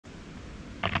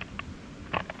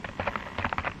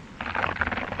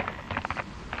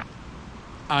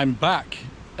I'm back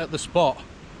at the spot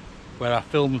where I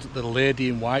filmed the lady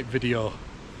in white video.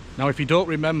 Now if you don't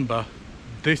remember,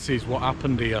 this is what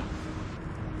happened here.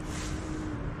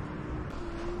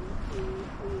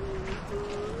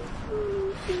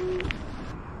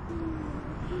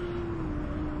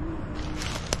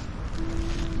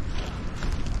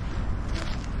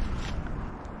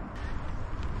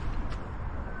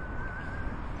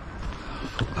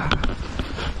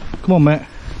 Come on, mate.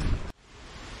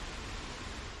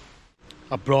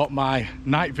 I brought my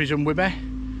night vision with me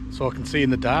so I can see in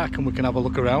the dark and we can have a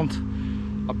look around.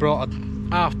 I brought a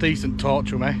half decent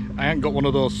torch with me. I ain't got one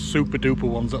of those super duper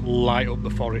ones that light up the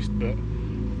forest, but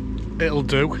it'll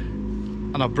do.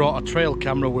 And I brought a trail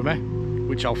camera with me,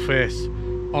 which I'll face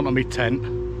onto my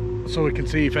tent so we can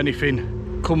see if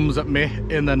anything comes at me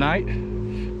in the night.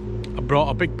 I brought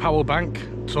a big power bank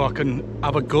so I can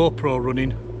have a GoPro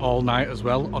running all night as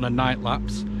well on a night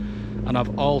lapse. And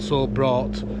I've also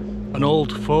brought an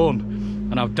old phone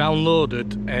and I've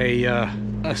downloaded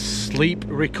a sleep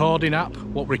recording app,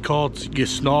 what records you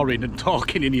snoring and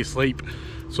talking in your sleep.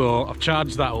 So I've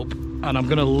charged that up and I'm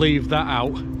going to leave that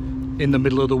out in the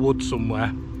middle of the woods somewhere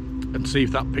and see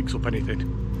if that picks up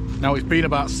anything. Now it's been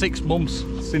about 6 months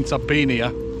since I've been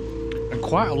here and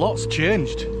quite a lot's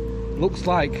changed. Looks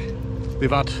like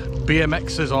they've had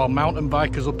BMXers or mountain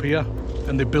bikers up here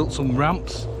and they built some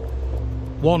ramps.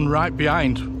 One right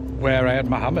behind where I had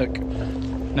my hammock.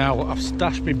 Now I've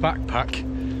stashed my backpack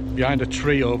behind a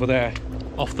tree over there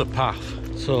off the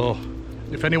path, so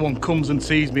if anyone comes and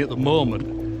sees me at the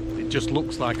moment, it just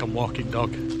looks like I'm walking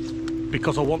dog,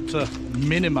 because I want to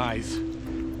minimise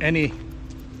any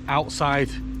outside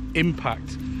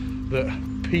impact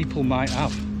that people might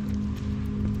have.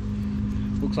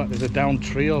 Looks like there's a downed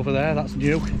tree over there, that's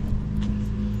new,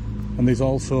 and there's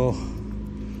also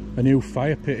a new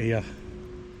fire pit here.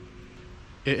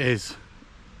 It is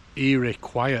eerie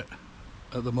quiet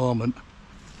at the moment.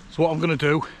 So what I'm going to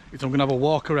do is I'm going to have a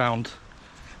walk around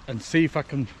and see if I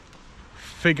can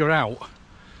figure out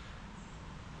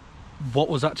what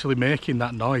was actually making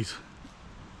that noise.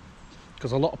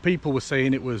 Because a lot of people were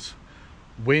saying it was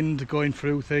wind going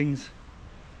through things,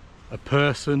 a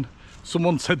person.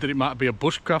 Someone said that it might be a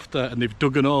bushcrafter and they've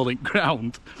dug an hole in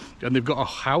ground and they've got a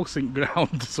house in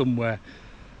ground somewhere,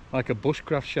 like a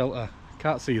bushcraft shelter.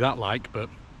 Can't see that like, but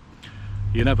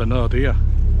you never know, do you?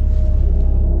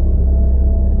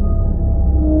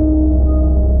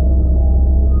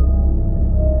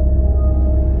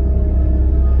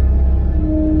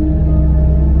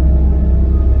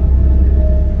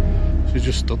 She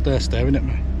just stood there staring at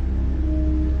me.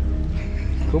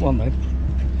 Come on then.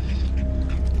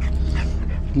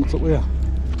 What's up with you?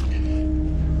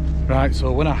 Right,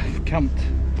 so when I camped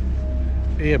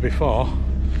here before,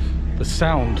 the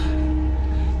sound,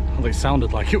 well, it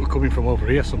sounded like it was coming from over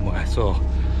here somewhere, so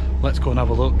let's go and have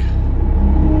a look.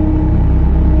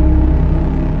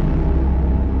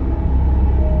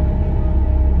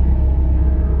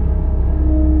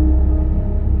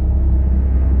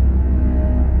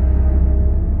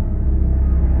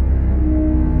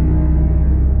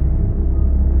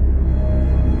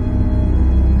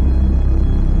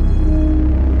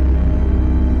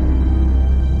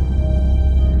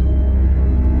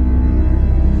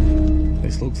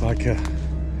 Looks like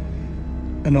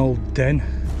an old den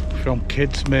from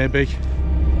kids maybe.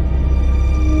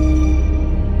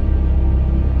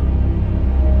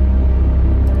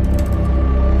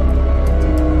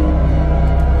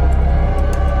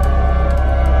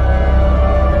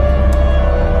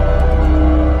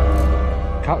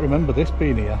 Can't remember this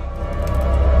being here.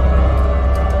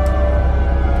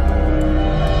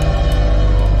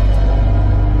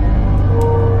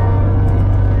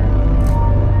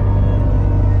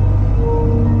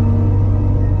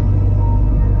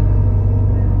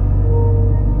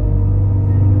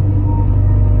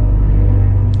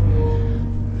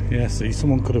 See,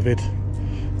 someone could have hid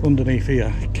underneath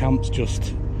here. Camp's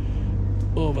just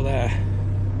over there.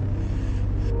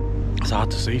 It's hard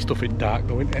to see stuff in dark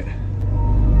though, isn't it?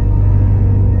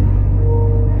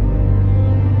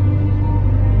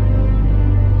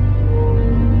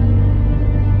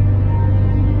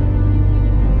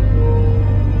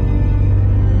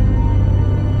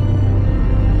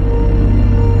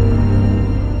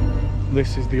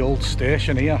 This is the old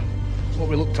station here, what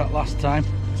we looked at last time.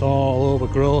 It's all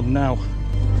overgrown now. I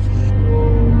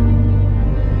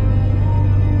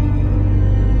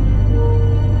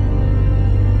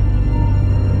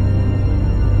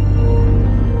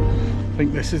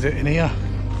think this is it in here.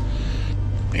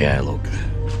 Yeah, look,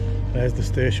 there's the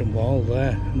station wall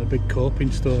there and the big coping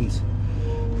stones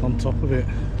on top of it.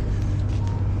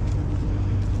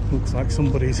 Looks like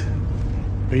somebody's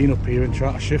been up here and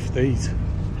tried to shift these.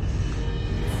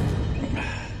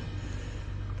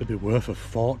 They'd be worth a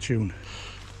fortune.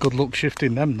 Good luck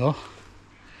shifting them though.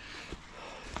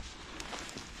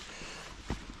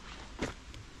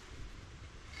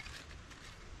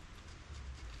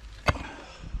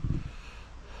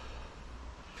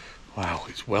 Wow,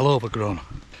 it's well overgrown.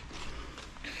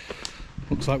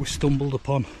 Looks like we stumbled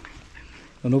upon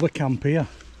another camp here.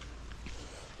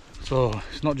 So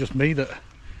it's not just me that's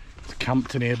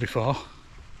camped in here before.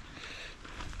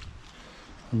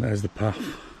 And there's the path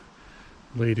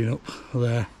leading up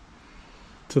there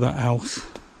to that house.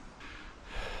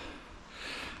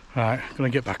 Right, I'm gonna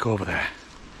get back over there.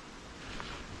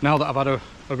 Now that I've had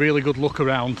a really good look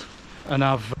around and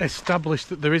I've established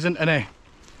that there isn't any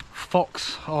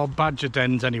fox or badger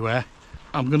dens anywhere,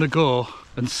 I'm gonna go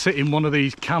and sit in one of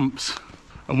these camps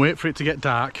and wait for it to get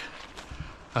dark,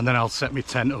 and then I'll set my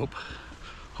tent up.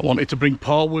 I wanted to bring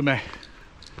Paul with me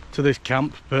to this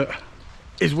camp, but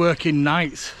he's working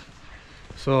nights,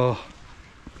 so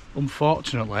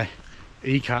unfortunately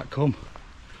he can't come.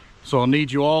 So I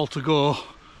need you all to go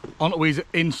onto his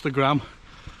Instagram,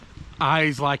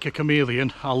 Eyes Like a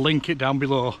Chameleon. I'll link it down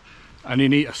below, and you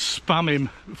need to spam him,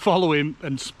 follow him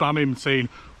and spam him saying,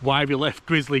 why have you left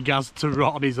Grizzly Gaz to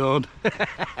rot on his own?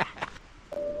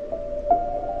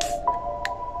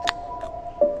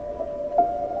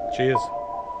 Cheers.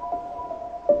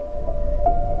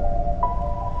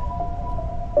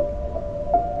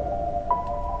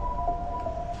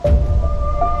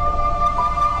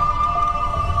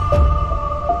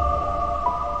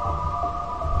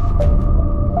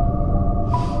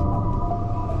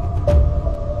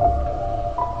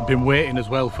 Been waiting as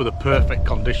well for the perfect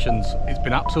conditions. It's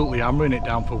been absolutely hammering it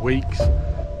down for weeks.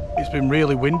 It's been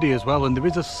really windy as well, and there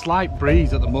is a slight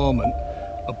breeze at the moment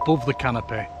above the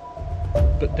canopy,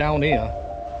 but down here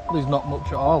there's not much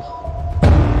at all.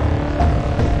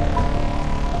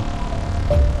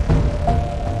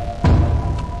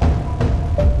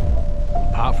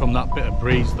 Apart from that bit of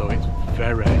breeze though, it's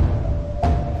very,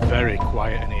 very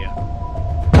quiet in here.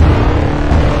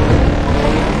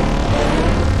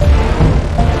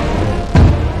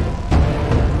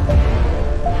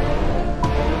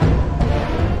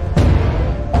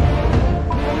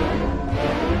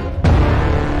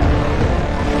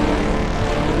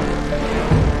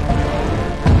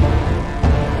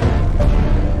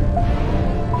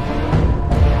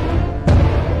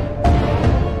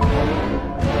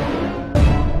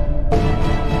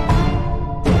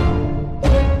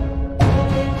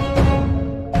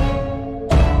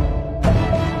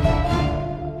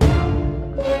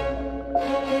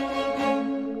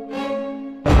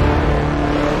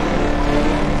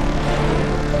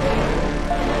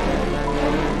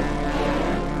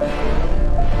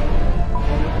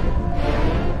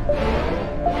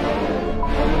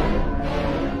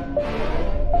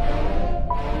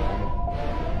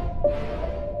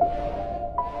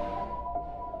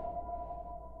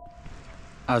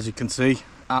 As you can see,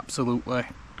 absolutely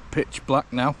pitch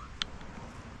black now.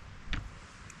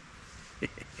 It's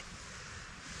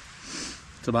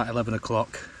about 11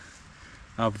 o'clock.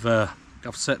 I've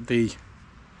set the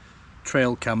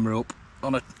trail camera up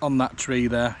on that tree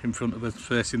there in front of us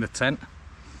facing the tent,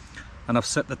 and I've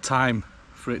set the time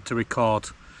for it to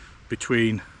record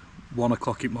between 1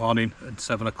 o'clock in the morning and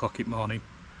 7 o'clock in the morning,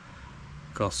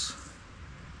 because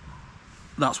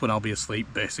that's when I'll be asleep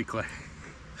basically.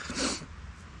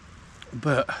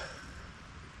 But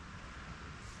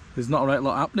there's not a right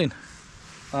lot happening.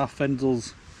 Our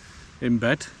Fendel's in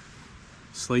bed,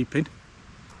 sleeping.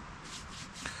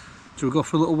 Shall we go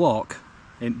for a little walk?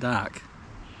 Ain't dark.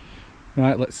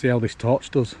 Right, let's see how this torch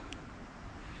does.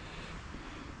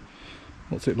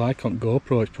 What's it like on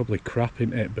GoPro? It's probably crap,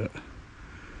 isn't it? But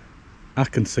I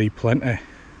can see plenty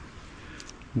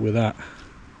with that.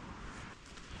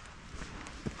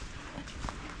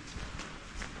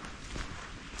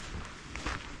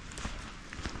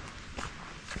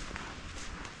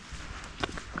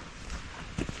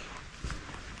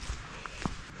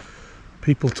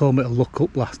 People told me to look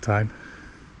up last time.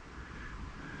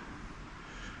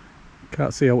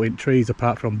 Can't see out in trees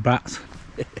apart from bats.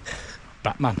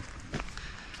 Batman.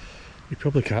 You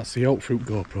probably can't see out through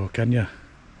GoPro, can you?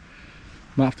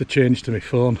 Might have to change to my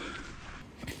phone.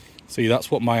 See, that's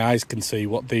what my eyes can see,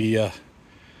 what the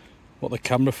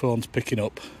camera phone's picking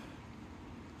up,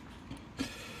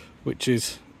 which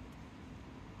is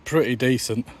pretty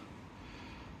decent.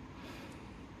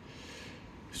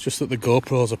 It's just that the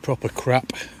GoPros are proper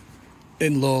crap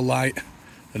in low light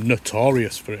and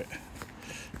notorious for it.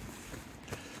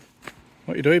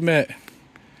 What are you doing, mate?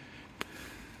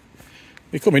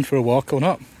 You coming for a walk or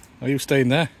not? Are you staying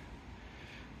there?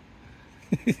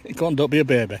 Go on, don't be a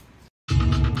baby.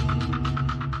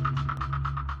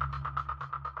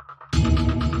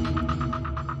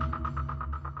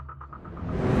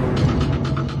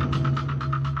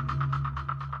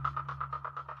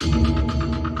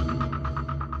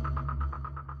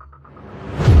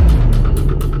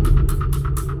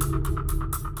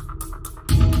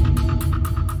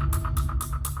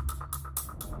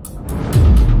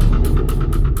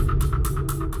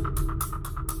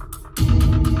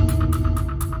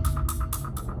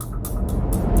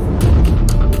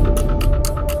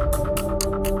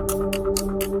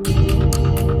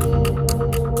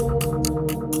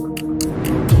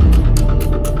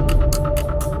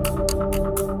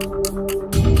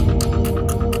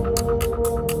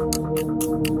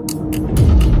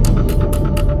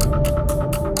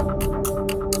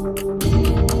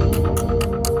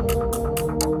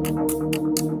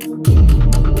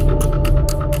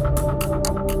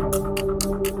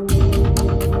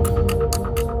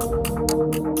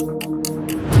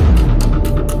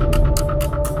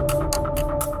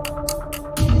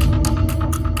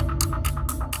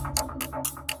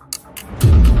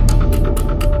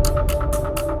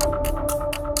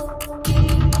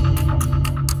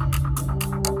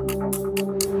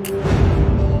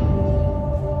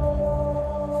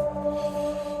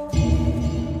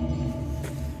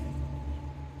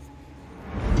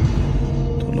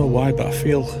 Why, but I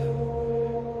feel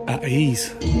at ease.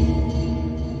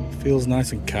 Feels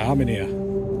nice and calm in here.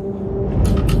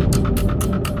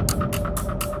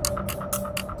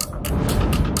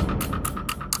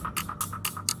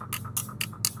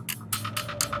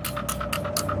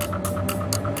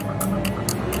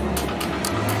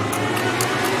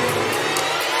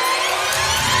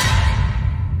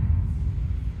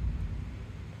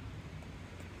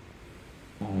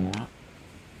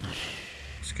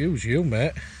 Excuse you,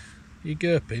 mate. You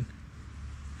gurping?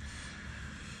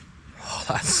 Oh,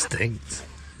 that stinks.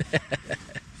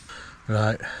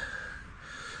 Right,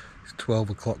 it's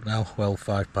 12 o'clock now, well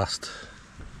 5 past.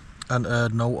 And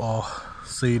heard note or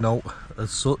see note as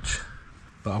such,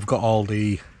 but I've got all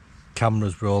the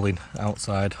cameras rolling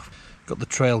outside. Got the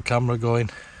trail camera going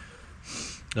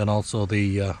and also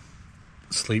the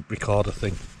sleep recorder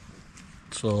thing.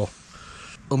 So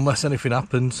unless anything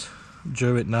happens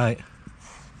during night,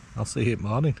 I'll see you at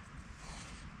morning.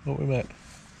 What we met?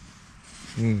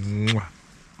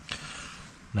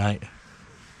 Night.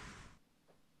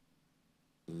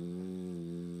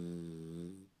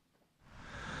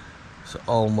 It's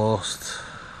almost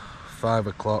 5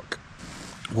 o'clock.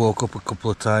 Woke up a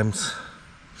couple of times.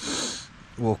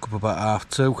 Woke up about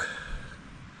 2:30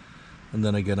 and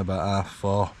then again about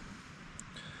 4:30.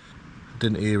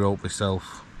 Didn't ear out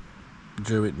myself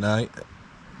during night.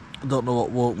 Don't know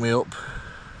what woke me up.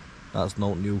 That's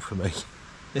not new for me.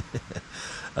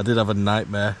 I did have a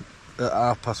nightmare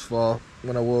at 4:30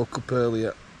 when I woke up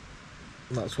earlier.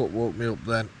 That's what woke me up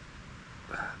then.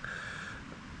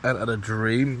 I had a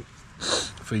dream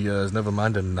for years, never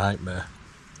mind a nightmare.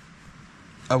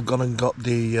 I've gone and got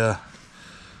the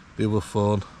other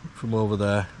phone from over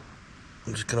there.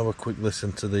 I'm just gonna have a quick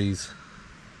listen to these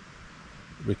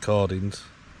recordings.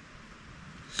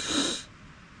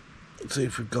 Let's see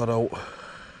if we've got out.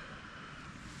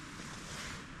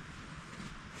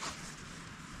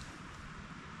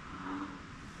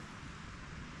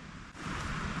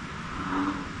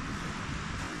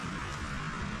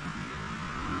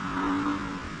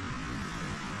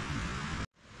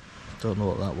 Don't know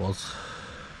what that was.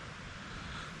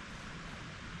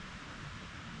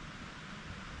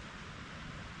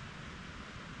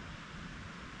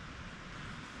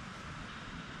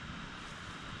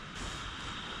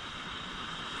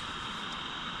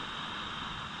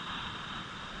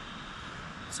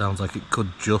 Sounds like it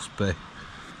could just be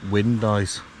wind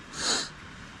noise,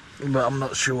 but I'm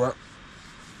not sure.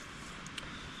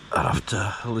 I'd have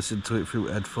to listen to it through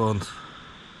headphones.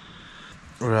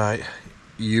 Right,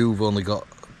 you've only got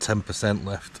 10%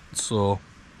 left, so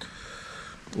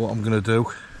what I'm gonna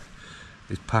do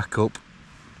is pack up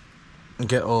and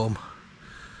get home,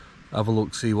 have a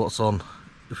look, see what's on,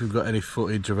 if we've got any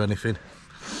footage of anything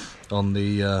on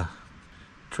the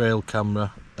trail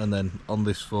camera, and then on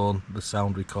this phone the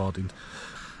sound recording,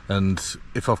 and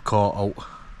if I've caught out,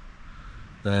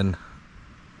 then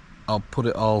I'll put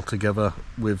it all together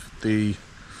with the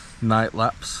night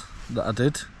lapse that I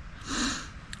did.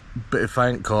 But if I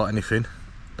ain't caught anything,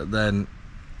 then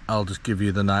I'll just give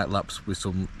you the night lapse with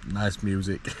some nice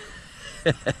music.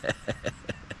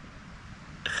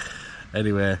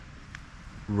 Anyway,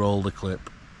 roll the clip.